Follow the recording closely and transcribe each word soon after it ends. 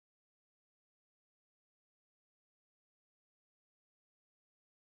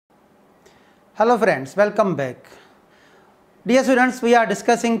Hello friends, welcome back. Dear students, we are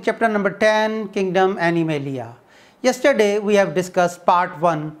discussing chapter number 10, Kingdom Animalia. Yesterday we have discussed part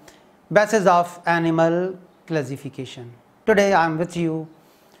 1, basis of animal classification. Today I am with you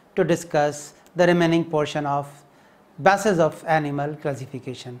to discuss the remaining portion of basis of animal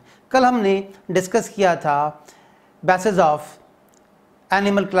classification. कल हमने discuss किया था basis of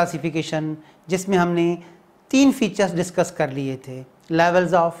animal classification जिसमें हमने 3 features discuss कर लिए थे,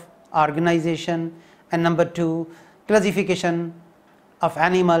 levels of organization and number 2 classification of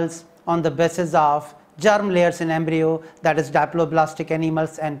animals on the basis of germ layers in embryo, that is diploblastic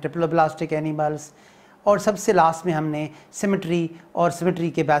animals and triploblastic animals, और सबसे लास्ट में हमने सिमेट्री और सिमेट्री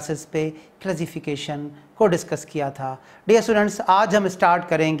के बेसिस पे क्लासिफिकेशन को डिस्कस किया था. डियर स्टूडेंट्स, आज हम स्टार्ट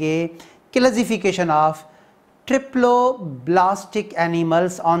करेंगे classification of triploblastic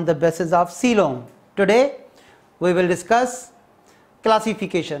animals on the basis of coelom. Today we will discuss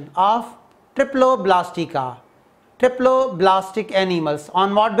classification of Triploblastica, triploblastic animals.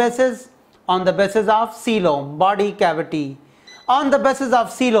 On what basis? On the basis of coelom, body cavity. On the basis of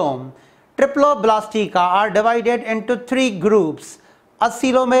coelom, Triploblastica are divided into 3 groups: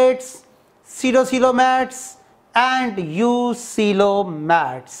 Acoelomates, Pseudocoelomates and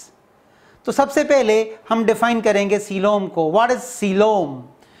Eucoelomates. तो सबसे पहले हम define करेंगे coelom को. What is coelom?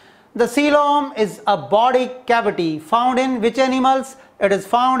 The coelom is a body cavity found in which animals? It is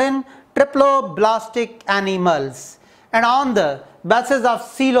found in triploblastic animals. And on the basis of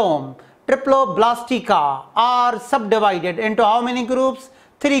coelom, Triploblastica are subdivided into how many groups?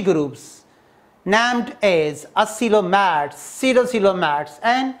 3 groups, named as Acoelomates, Pseudocoelomates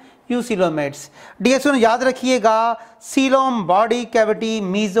and Eucoelomates. Dear students, याद रखिएगा coelom body cavity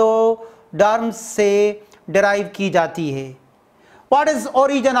mesoderm से derive की जाती है. What is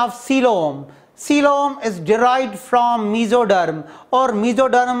origin of coelom? Coelom is derived from mesoderm. और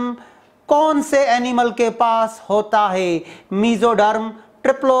mesoderm कौन से animal के पास होता है? mesoderm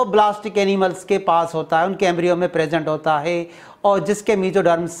ट्रिप्लोब्लास्टिक एनिमल्स के पास होता है, उनके एम्ब्रियो में प्रेजेंट होता है और जिसके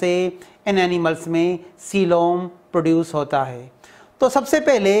mesoderm से इन एनिमल्स में coelom प्रोड्यूस होता है. तो सबसे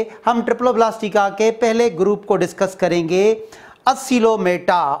पहले हम ट्रिप्लोब्लास्टिका के पहले ग्रुप को डिस्कस करेंगे,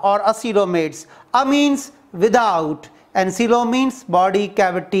 Acoelomata और Acoelomates. A means without and coelom means body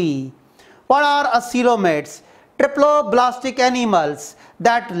cavity. What are Acoelomates? Triploblastic animals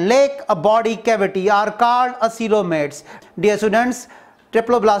that lack a body cavity are called Acoelomates. Dear students,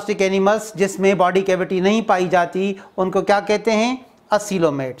 triploblastic animals जिसमें body cavity नहीं पाई जाती उनको क्या कहते हैं?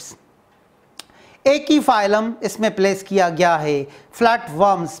 Acoelomates. एक ही फाइलम इसमें प्लेस किया गया है,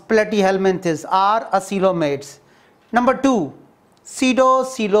 flatworms, platyhelminthes are Acoelomates. Number 2,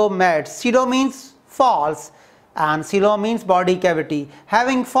 Pseudocoelomates. Pseudo means false and coelom means body cavity,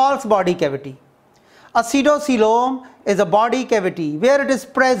 having false body cavity. A pseudocoelom is a body cavity where it is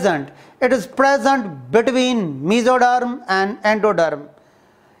present between mesoderm and endoderm.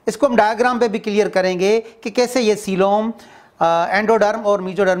 इसको हम diagram पे भी clear करेंगे कि कैसे ये coelom endoderm और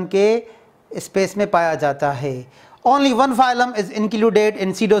mesoderm के स्पेस में पाया जाता है. Only one phylum is included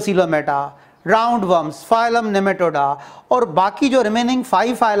in Pseudocoelomata, roundworms, phylum Nematoda, और बाकी जो रिमेनिंग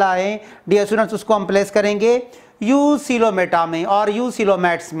 5 फाइला हैं डियर स्टूडेंट्स उसको हम प्लेस करेंगे यूकोएलोमाटा में और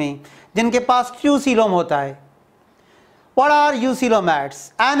यूकोएलोमेट्स में जिनके पास ट्रू सीलोम होता है. What are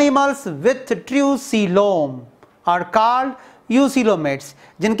eucoelomates? Animals with true coelom are called eucoelomates,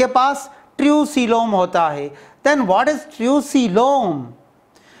 जिनके पास ट्रू सीलोम होता है. Then what is true coelom?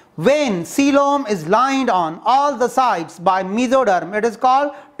 When coelom is lined on all the sides by mesoderm, it is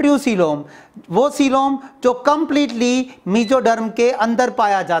called true coelom. वो coelom जो completely mesoderm के अंदर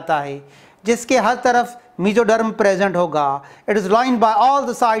पाया जाता है, जिसके हर तरफ mesoderm present होगा. It is lined by all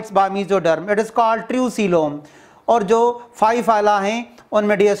the sides by mesoderm. It is called true coelom. और जो 5 फाइला हैं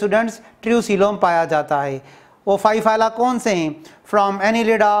उनमें डियर स्टूडेंट्स ट्रू सीलोम पाया जाता है. वो 5 फाइला कौन से हैं? From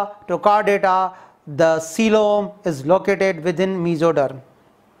Annelida to Chordata, the coelom is located within mesoderm.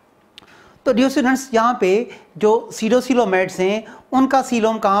 तो डियर स्टूडेंट्स यहाँ पे जो Pseudocoelomates हैं उनका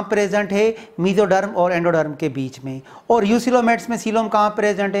सीलोम कहाँ प्रेजेंट है? मेसोडर्म और एंडोडर्म के बीच में. और यूकोएलोमेट्स में सीलोम कहाँ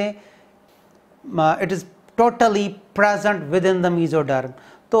प्रेजेंट है? It is totally present with in the mesoderm.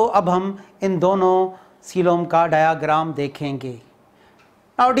 तो अब हम इन दोनों सीलोम का डायग्राम देखेंगे.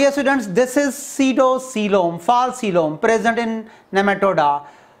 Now dear students, this is Pseudocoelom, false coelom present in Nematoda.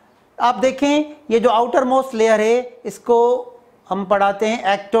 आप देखें ये जो आउटर मोस्ट लेयर है इसको हम पढ़ाते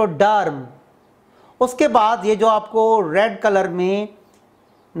हैं एक्टोडर्म. उसके बाद ये जो आपको रेड कलर में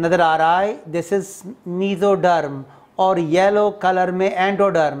नज़र आ रहा है दिस इज मेसोडर्म और येलो कलर में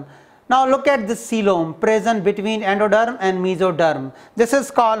endoderm. Now look at this coelom present between endoderm and mesoderm. This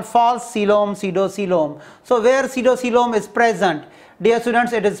is called false coelom, pseudocoelom. So where pseudocoelom is present, dear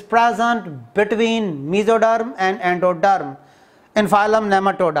students, it is present between mesoderm and endoderm in phylum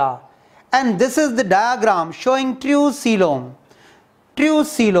Nematoda. And this is the diagram showing true coelom. True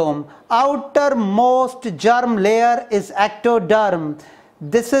coelom, outermost germ layer is ectoderm.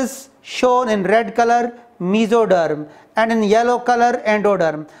 This is shown in red color mesoderm and in yellow color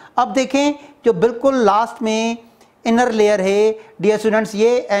endoderm. अब देखें जो बिल्कुल last में inner layer है dear students,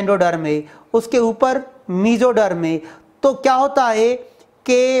 ये endoderm है, उसके ऊपर मीजोडर्म है. तो क्या होता है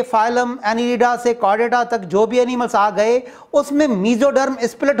कि फाइलम एनिलिडा से कॉर्डेटा तक जो भी एनिमल्स आ गए उसमें मीजोडर्म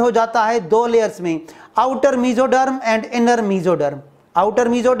स्प्लिट हो जाता है दो लेयर्स में, outer mesoderm and inner mesoderm. Outer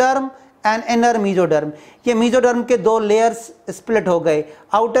mesoderm and inner mesoderm, ये मीजोडर्म के दो लेयर्स स्प्लिट हो गए,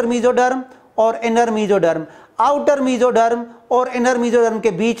 आउटर मीजोडर्म और इनर मीजोडर्म. आउटर मीजोडर्म और इनर मीजोडर्म के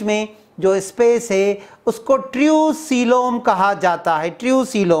बीच में जो स्पेस है उसको ट्रू सीलोम कहा जाता है. True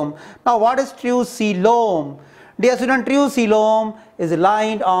coelom. Now what is true coelom? Dear student, true coelom is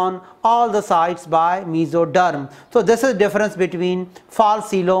lined on all the sides by mesoderm. So this is difference between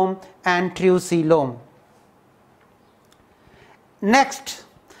false coelom and true coelom. Next,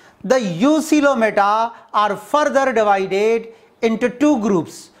 the Eucoelomata are further divided into two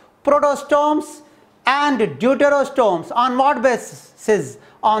groups, Protostomes and Deuterostomes. On what basis?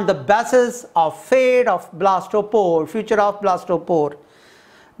 On the basis of fate of Blastopore, future of Blastopore.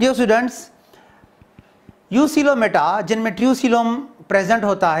 Dear students, यूसीलोमेटा जिनमें true coelom present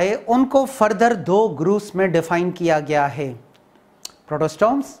होता है उनको further दो groups में define किया गया है,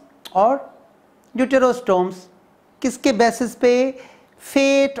 protostomes और ड्यूटेरोस्टोम्स. किसके बेसिस पे?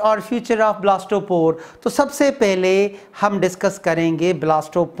 फेट और फ्यूचर ऑफ ब्लास्टोपोर. तो सबसे पहले हम डिस्कस करेंगे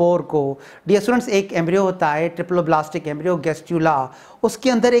ब्लास्टोपोर को. डियर स्टूडेंट्स, एक एम्ब्रियो होता है ट्रिप्लोब्लास्टिक एम्ब्रियो गैस्ट्यूला, उसके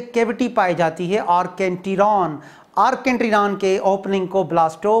अंदर एक कैविटी पाई जाती है आर्केंटिरॉन. आर्केंटिरॉन के ओपनिंग को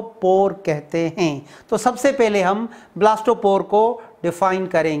ब्लास्टोपोर कहते हैं. तो सबसे पहले हम ब्लास्टोपोर को डिफाइन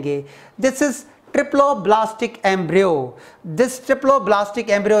करेंगे. This is triploblastic embryo. This triploblastic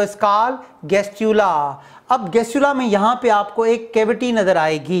embryo is called गैस्ट्यूला. अब गैस्ट्यूला में यहाँ पे आपको एक कैविटी नजर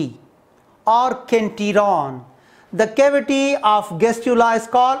आएगी, आर्केंटिरॉन. The cavity of गैस्ट्यूला is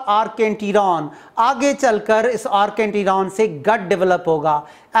called आर्केंटिरॉन. आगे चलकर इस आर्केंटिरॉन से गट डेवलप होगा,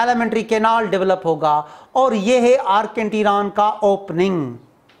 एलिमेंट्री कैनाल डेवलप होगा, और ये है आर्केंटिरॉन का ओपनिंग.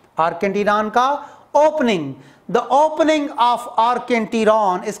 आर्केंटिरॉन का opening. The opening of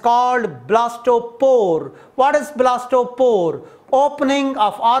आर्केंटिरॉन is called blastopore. What is blastopore? Opening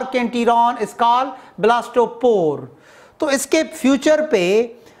of आर्केंटिरॉन is called blastopore. तो इसके फ्यूचर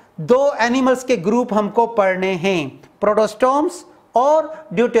पे दो एनिमल्स के ग्रुप हमको पढ़ने हैं, प्रोटोस्टोम्स और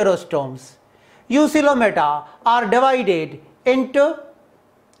deuterostomes. यूसीलोमेटा are divided into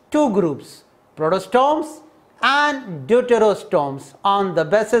two groups, protostomes and deuterostomes, on the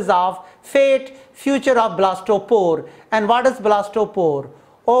basis of fate, future of blastopore. And what is blastopore?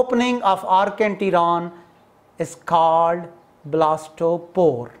 Opening of archenteron is called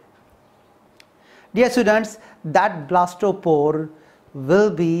blastopore. Dear students, that blastopore will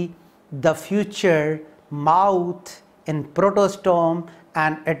be the future mouth in protostome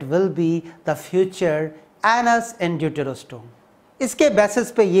and it will be the future anus in deuterostome. इसके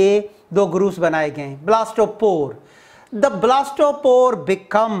basis पे ये दो groups बनाए गए हैं. Blastopore. The blastopore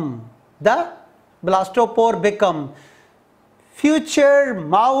become future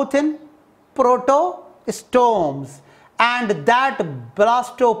mouth in protostomes and that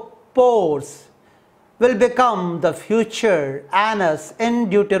ब्लास्टोपोर्स will become the future anus in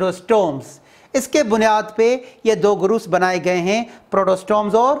deuterostomes. इसके बुनियाद पे ये दो ग्रुप्स बनाए गए हैं,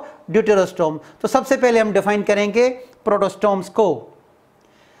 प्रोटोस्टोम्स और ड्यूटेरोस्टोम. तो सबसे पहले हम डिफाइन करेंगे प्रोटोस्टोम्स को.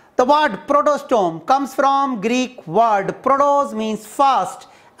 The word protostome comes from Greek word protos means first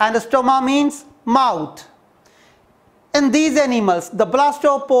and stoma means mouth. In these animals, the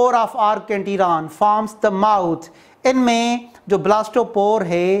blastopore of archenteron forms the mouth. इनमें जो ब्लास्टोपोर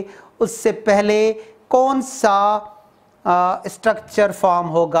है उससे पहले कौन सा स्ट्रक्चर फॉर्म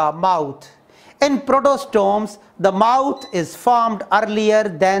होगा? Mouth. In protostomes, the mouth is formed earlier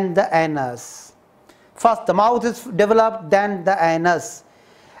than the anus. First the mouth is developed, then the anus.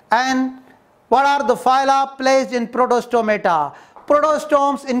 And what are the phyla placed in protostomata?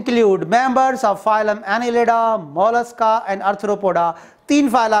 Protostomes include members of phylum Annelida, Mollusca and Arthropoda. तीन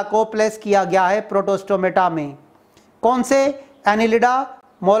phyla को place किया गया है प्रोटोस्टोमेटा में. कौन से? Annelida,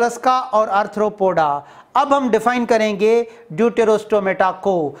 Mollusca और Arthropoda. अब हम डिफाइन करेंगे ड्यूटेरोस्टोमेटा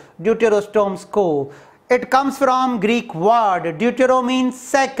को, ड्यूटेरोस्टोम्स को. It comes from Greek word. Deutero means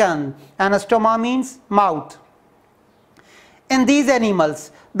second and stoma means mouth. In these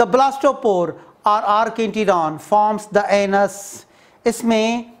animals, the blastopore or archenteron forms the anus.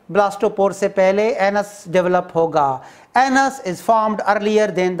 इसमें blastopore से पहले anus develop होगा. Anus is formed earlier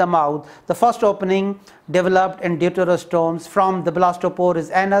than the mouth. The first opening developed in Deuterostomes from the blastopore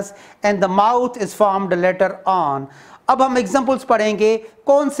is anus and the mouth is formed later on. अब हम examples पढ़ेंगे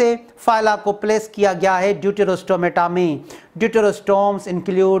कौन से phyla को प्लेस किया गया है ड्यूटेरोस्टोमेटा में. Deuterostomes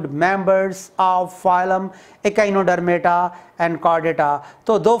include members of phylum echinodermata and Chordata.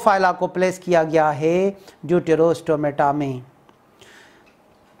 तो दो फाइला को प्लेस किया गया है ड्यूटेरोस्टोमेटा में.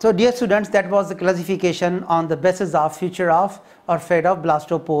 So dear students, that was the classification on the basis of feature of or fate of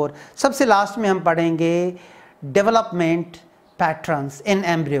blastopore. सबसे लास्ट में हम पढ़ेंगे development patterns in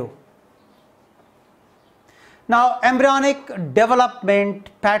embryo. Now embryonic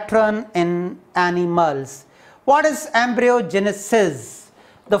development pattern in animals. What is embryogenesis?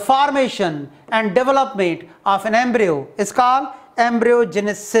 The formation and development of an embryo is called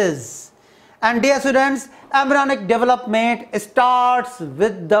embryogenesis. And dear students, embryonic development starts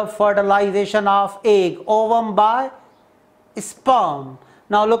with the fertilization of egg, ovum by sperm.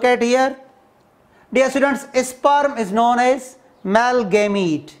 Now look at here. Dear students, sperm is known as male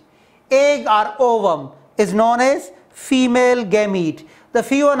gamete. Egg or ovum is known as female gamete. The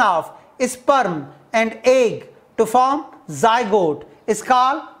fusion of sperm and egg to form zygote is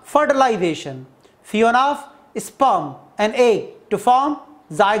called fertilization. Fusion of sperm and egg to form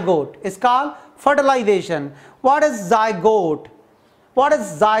zygote is called fertilization. What is zygote? What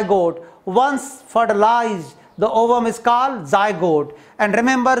is zygote? Once fertilized, the ovum is called zygote. And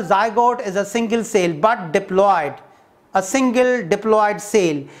remember, zygote is a single cell but diploid. A single diploid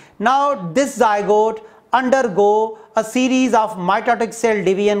cell. Now this zygote undergo a series of mitotic cell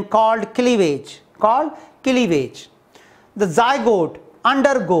division called cleavage. The zygote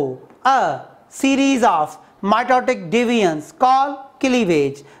undergo a series of mitotic divisions called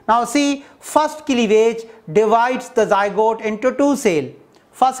cleavage. Now see, first cleavage divides the zygote into two cells.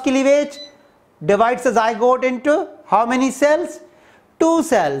 First cleavage divides the zygote into how many cells? Two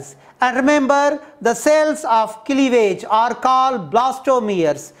cells. And remember, the cells of cleavage are called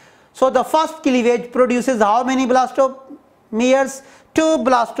blastomeres. So the first cleavage produces how many blastomeres? Two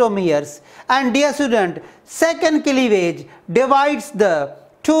blastomeres. And dear student, second cleavage divides the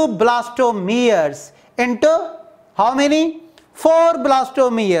two blastomeres into how many? Four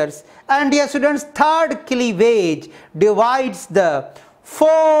blastomeres. And dear students, third cleavage divides the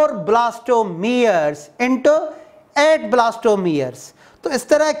four blastomeres into eight blastomeres. तो इस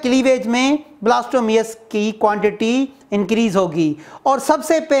तरह cleavage में ब्लास्टोमियस की quantity increase होगी. और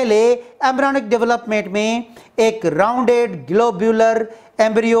सबसे पहले embryonic development में एक राउंडेड ग्लोब्यूलर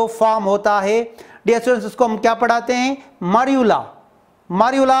एम्ब्रियो फॉर्म होता है. डियर स्टूडेंट्स, उसको हम क्या पढ़ाते हैं? मर्यूला.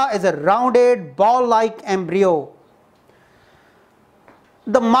 मर्यूला is a rounded ball like embryo.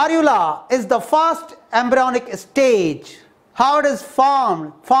 The morula is the first embryonic stage. How it is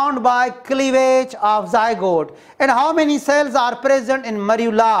formed? Formed by cleavage of zygote. And how many cells are present in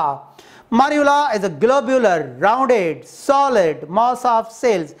morula? Morula is a globular, rounded, solid mass of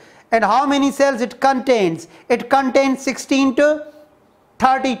cells. And how many cells it contains? It contains 16 to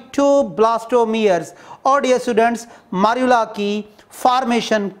 32 blastomeres. और dear students, morula की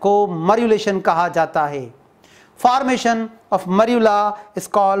formation को morulation कहा जाता है. Formation of morula is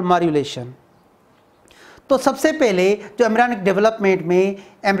called morulation. तो सबसे पहले जो एम्ब्रियोनिक डेवलपमेंट में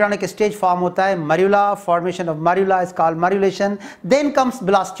एम्ब्रियोनिक स्टेज फॉर्म होता है मर्यूला. Formation of मर्यूला is called मर्यूलेशन. Then comes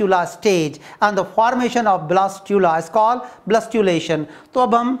blastula stage and the formation of blastula is called blastulation. तो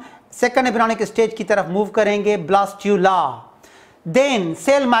अब हम सेकंड एम्ब्रियोनिक स्टेज की तरफ मूव करेंगे, blastula. Then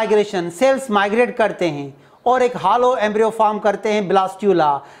cell migration, sales migrate करते हैं और एक हॉलो एम्ब्रियो फॉर्म करते हैं,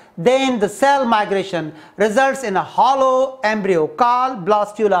 blastula. Then the cell migration results in a hollow embryo called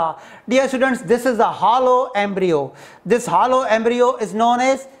blastula. Dear students, this is a hollow embryo. This hollow embryo is known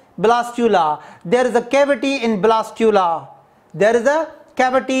as blastula. There is a cavity in blastula. There is a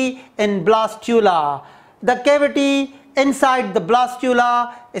cavity in blastula. The cavity inside the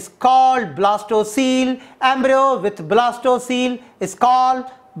blastula is called blastocele. Embryo with blastocele is called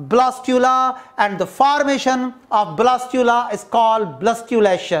blastula, and the formation of blastula is called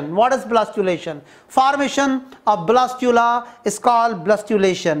blastulation. What is blastulation? Formation of blastula is called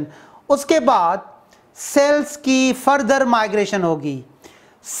blastulation. उसके बाद cells की further migration होगी.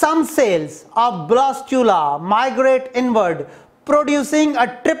 Some cells of blastula migrate inward, producing a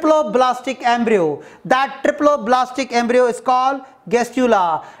triploblastic embryo. That triploblastic embryo is called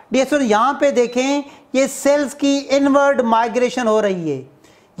gastula. Dear students, यहाँ पे देखें, ये cells की inward migration हो रही है.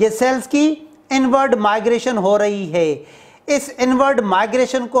 ये सेल्स की इनवर्ड माइग्रेशन हो रही है. इस इनवर्ड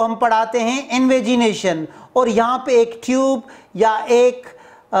माइग्रेशन को हम पढ़ाते हैं इन्वेजिनेशन, और यहाँ पे एक ट्यूब या एक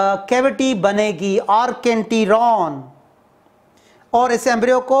कैविटी बनेगी आर्केंटीरॉन, और इस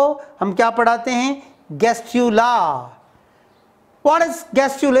एम्ब्रियो को हम क्या पढ़ाते हैं, गैस्ट्यूला। What is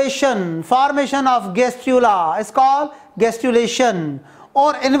gastrulation? Formation of gastrula is called gastrulation।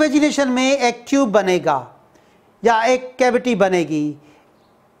 और इन्वेजिनेशन में एक ट्यूब बनेगा या एक कैविटी बनेगी,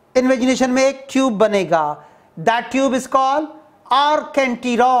 इन्वेजिनेशन में एक ट्यूब बनेगा, that tube is called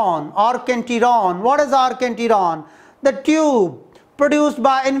archenteron। Archenteron, what is archenteron? The tube produced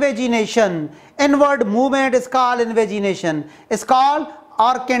by invagination, inward movement is called invagination, is called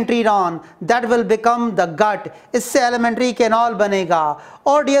archenteron, that will become the gut। इससे elementary canal बनेगा।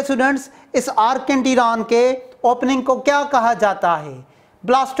 और dear students, इस archenteron के opening को क्या कहा जाता है,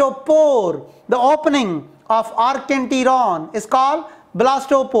 blastopore। The opening of archenteron is called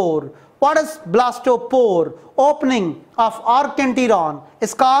blastopore। What is blastopore? Opening of archenteron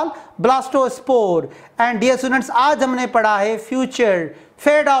is called blastospore। And dear students, आज हमने पढ़ा है future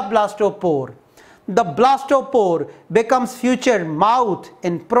fate of blastopore। The blastopore becomes future mouth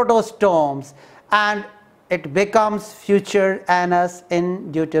in protostomes, and it becomes future anus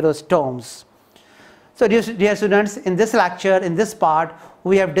in deuterostomes. So dear students, in this lecture, in this part,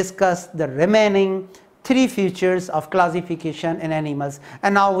 we have discussed the remaining 3 features of classification in animals,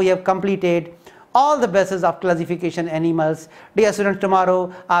 and now we have completed all the bases of classification in animals. Dear students,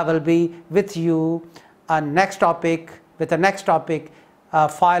 tomorrow I will be with you on next topic, with the next topic,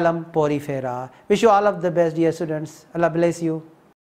 phylum Porifera. Wish you all of the best, dear students. Allah bless you.